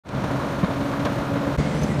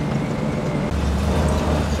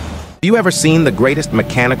Have you ever seen the greatest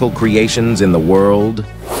mechanical creations in the world?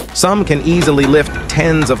 Some can easily lift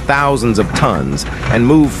tens of thousands of tons and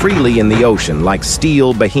move freely in the ocean like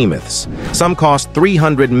steel behemoths. Some cost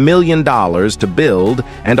 $300 million to build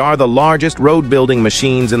and are the largest road-building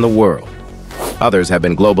machines in the world. Others have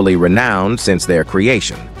been globally renowned since their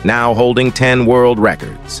creation, now holding 10 world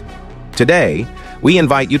records. Today, we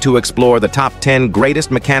invite you to explore the top 10 greatest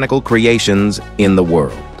mechanical creations in the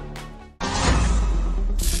world.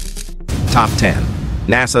 Top 10.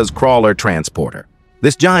 NASA's Crawler Transporter.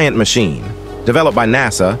 This giant machine, developed by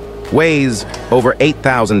NASA, weighs over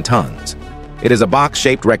 8,000 tons. It is a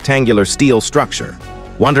box-shaped rectangular steel structure,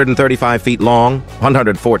 135 feet long,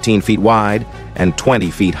 114 feet wide, and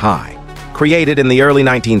 20 feet high. Created in the early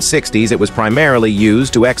 1960s, it was primarily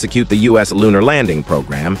used to execute the U.S. lunar landing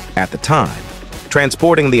program at the time,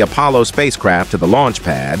 transporting the Apollo spacecraft to the launch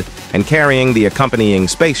pad and carrying the accompanying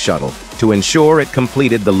space shuttle to ensure it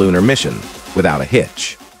completed the lunar mission without a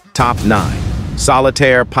hitch. Top 9.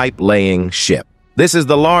 Solitaire Pipe-Laying Ship. This is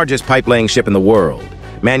the largest pipe-laying ship in the world,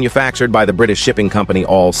 manufactured by the British shipping company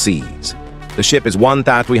All Seas. The ship is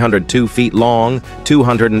 1,302 feet long,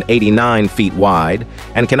 289 feet wide,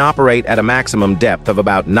 and can operate at a maximum depth of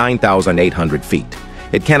about 9,800 feet.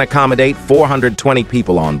 It can accommodate 420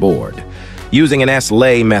 people on board. Using an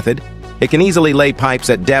S-lay method, it can easily lay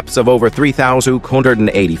pipes at depths of over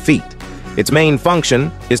 3,280 feet. Its main function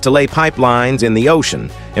is to lay pipelines in the ocean,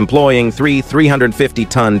 employing three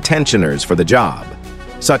 350-ton tensioners for the job.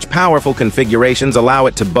 Such powerful configurations allow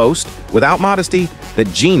it to boast, without modesty, that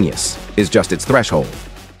genius is just its threshold.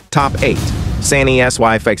 Top 8. SANY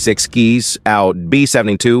SY56 skis out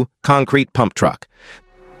B72 concrete pump truck.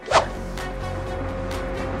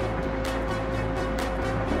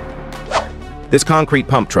 This concrete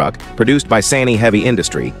pump truck, produced by SANY Heavy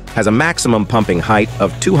Industry, has a maximum pumping height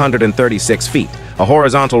of 236 feet, a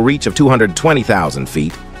horizontal reach of 220,000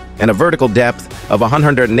 feet, and a vertical depth of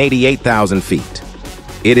 188,000 feet.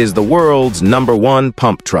 It is the world's #1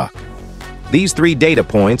 pump truck. These 3 data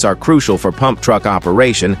points are crucial for pump truck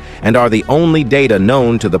operation and are the only data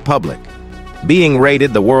known to the public. Being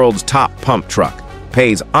rated the world's top pump truck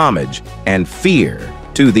pays homage and fear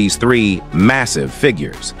to these 3 massive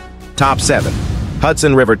figures. Top 7.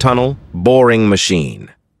 Hudson River Tunnel Boring Machine.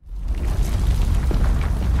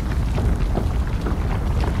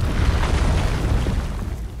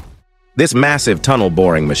 This massive tunnel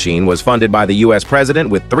boring machine was funded by the U.S. President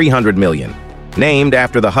with $300 million. Named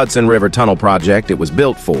after the Hudson River Tunnel project it was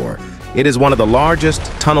built for, it is one of the largest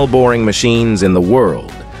tunnel boring machines in the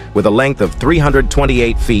world, with a length of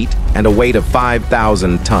 328 feet and a weight of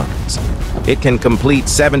 5,000 tons. It can complete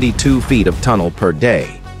 72 feet of tunnel per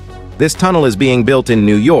day. This tunnel is being built in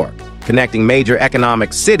New York, connecting major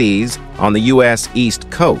economic cities on the U.S. East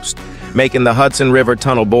Coast, making the Hudson River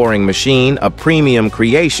Tunnel boring machine a premium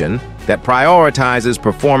creation that prioritizes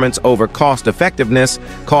performance over cost-effectiveness,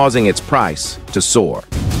 causing its price to soar.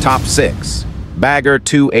 Top 6. Bagger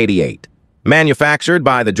 288. Manufactured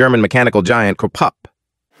by the German mechanical giant Krupp.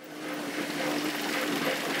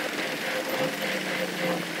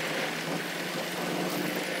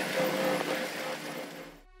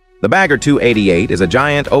 The Bagger 288 is a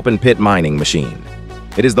giant open-pit mining machine.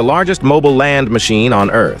 It is the largest mobile land machine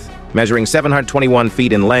on Earth, measuring 721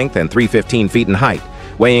 feet in length and 315 feet in height,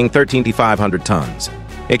 weighing 13,500 tons.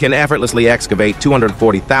 It can effortlessly excavate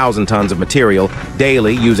 240,000 tons of material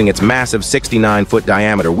daily using its massive 69-foot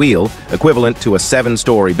diameter wheel, equivalent to a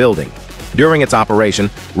 7-story building. During its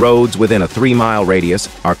operation, roads within a 3-mile radius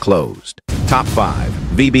are closed. Top 5.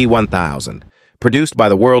 VB1000. Produced by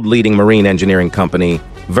the world-leading marine engineering company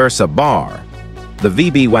Versa Bar. The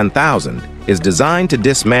VB1000 is designed to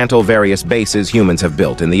dismantle various bases humans have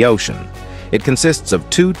built in the ocean. It consists of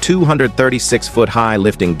 2 236-foot-high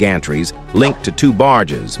lifting gantries linked to 2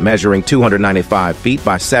 barges measuring 295 feet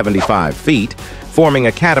by 75 feet, forming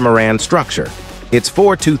a catamaran structure. Its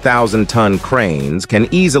 4 2,000-ton cranes can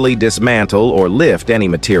easily dismantle or lift any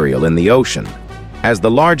material in the ocean. As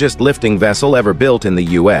the largest lifting vessel ever built in the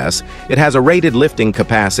U.S., it has a rated lifting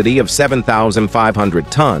capacity of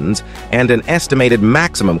 7,500 tons and an estimated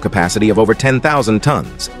maximum capacity of over 10,000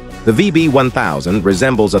 tons. The VB1000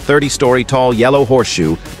 resembles a 30-story tall yellow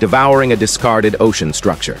horseshoe devouring a discarded ocean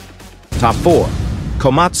structure. Top 4.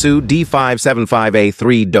 Komatsu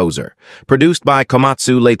D575A3 Dozer. Produced by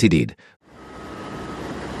Komatsu Ltd.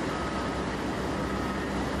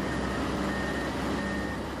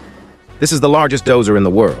 This is the largest dozer in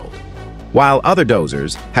the world, while other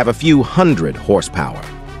dozers have a few hundred horsepower.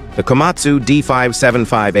 The Komatsu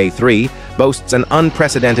D575A3 boasts an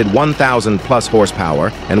unprecedented 1,000-plus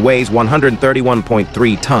horsepower and weighs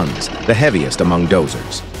 131.3 tons, the heaviest among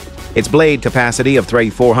dozers. Its blade capacity of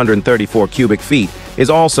 434 cubic feet is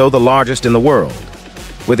also the largest in the world.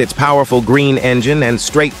 With its powerful green engine and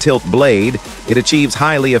straight tilt blade, it achieves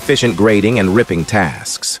highly efficient grading and ripping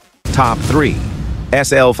tasks. Top 3.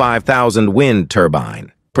 SL5000 Wind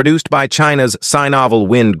Turbine. Produced by China's Sinovel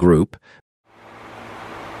Wind Group,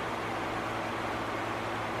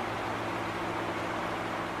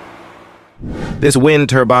 this wind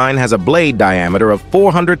turbine has a blade diameter of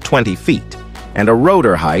 420 feet and a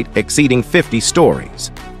rotor height exceeding 50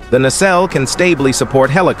 stories. The nacelle can stably support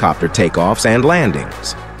helicopter takeoffs and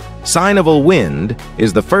landings. Sinovel Wind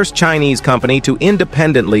is the first Chinese company to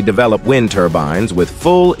independently develop wind turbines with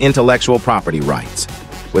full intellectual property rights.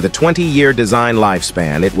 With a 20-year design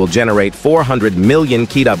lifespan, it will generate 400 million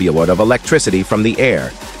kW of electricity from the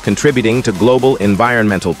air, contributing to global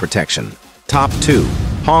environmental protection. Top 2.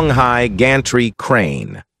 Honghai Gantry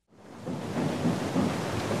Crane.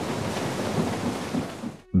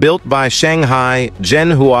 Built by Shanghai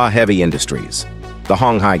Zhenhua Heavy Industries, the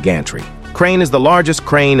Honghai Gantry crane is the largest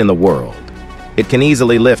crane in the world. It can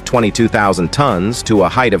easily lift 22,000 tons to a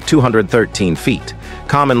height of 213 feet,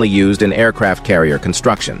 commonly used in aircraft carrier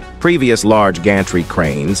construction. Previous large gantry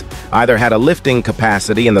cranes either had a lifting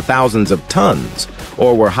capacity in the thousands of tons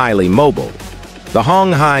or were highly mobile. The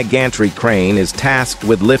Honghai Gantry crane is tasked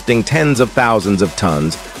with lifting tens of thousands of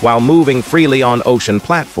tons while moving freely on ocean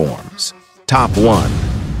platforms. Top 1.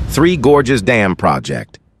 Three Gorges Dam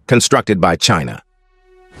Project, constructed by China.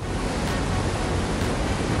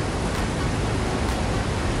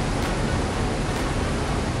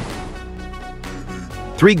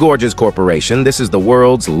 Three Gorges Corporation, this is the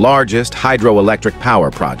world's largest hydroelectric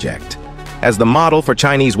power project. As the model for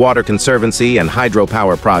Chinese water conservancy and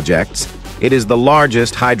hydropower projects, it is the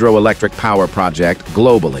largest hydroelectric power project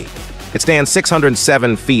globally. It stands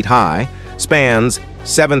 607 feet high, spans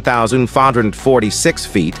 7,546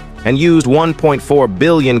 feet, and used 1.4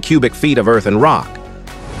 billion cubic feet of earth and rock.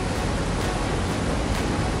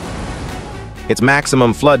 Its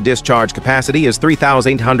maximum flood discharge capacity is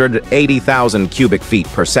 3,880,000 cubic feet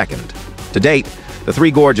per second. To date, the Three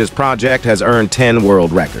Gorges project has earned 10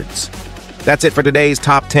 world records. That's it for today's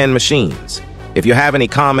Top 10 Machines. If you have any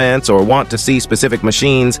comments or want to see specific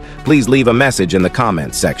machines, please leave a message in the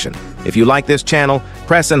comments section. If you like this channel,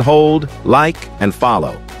 press and hold, like, and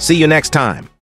follow. See you next time.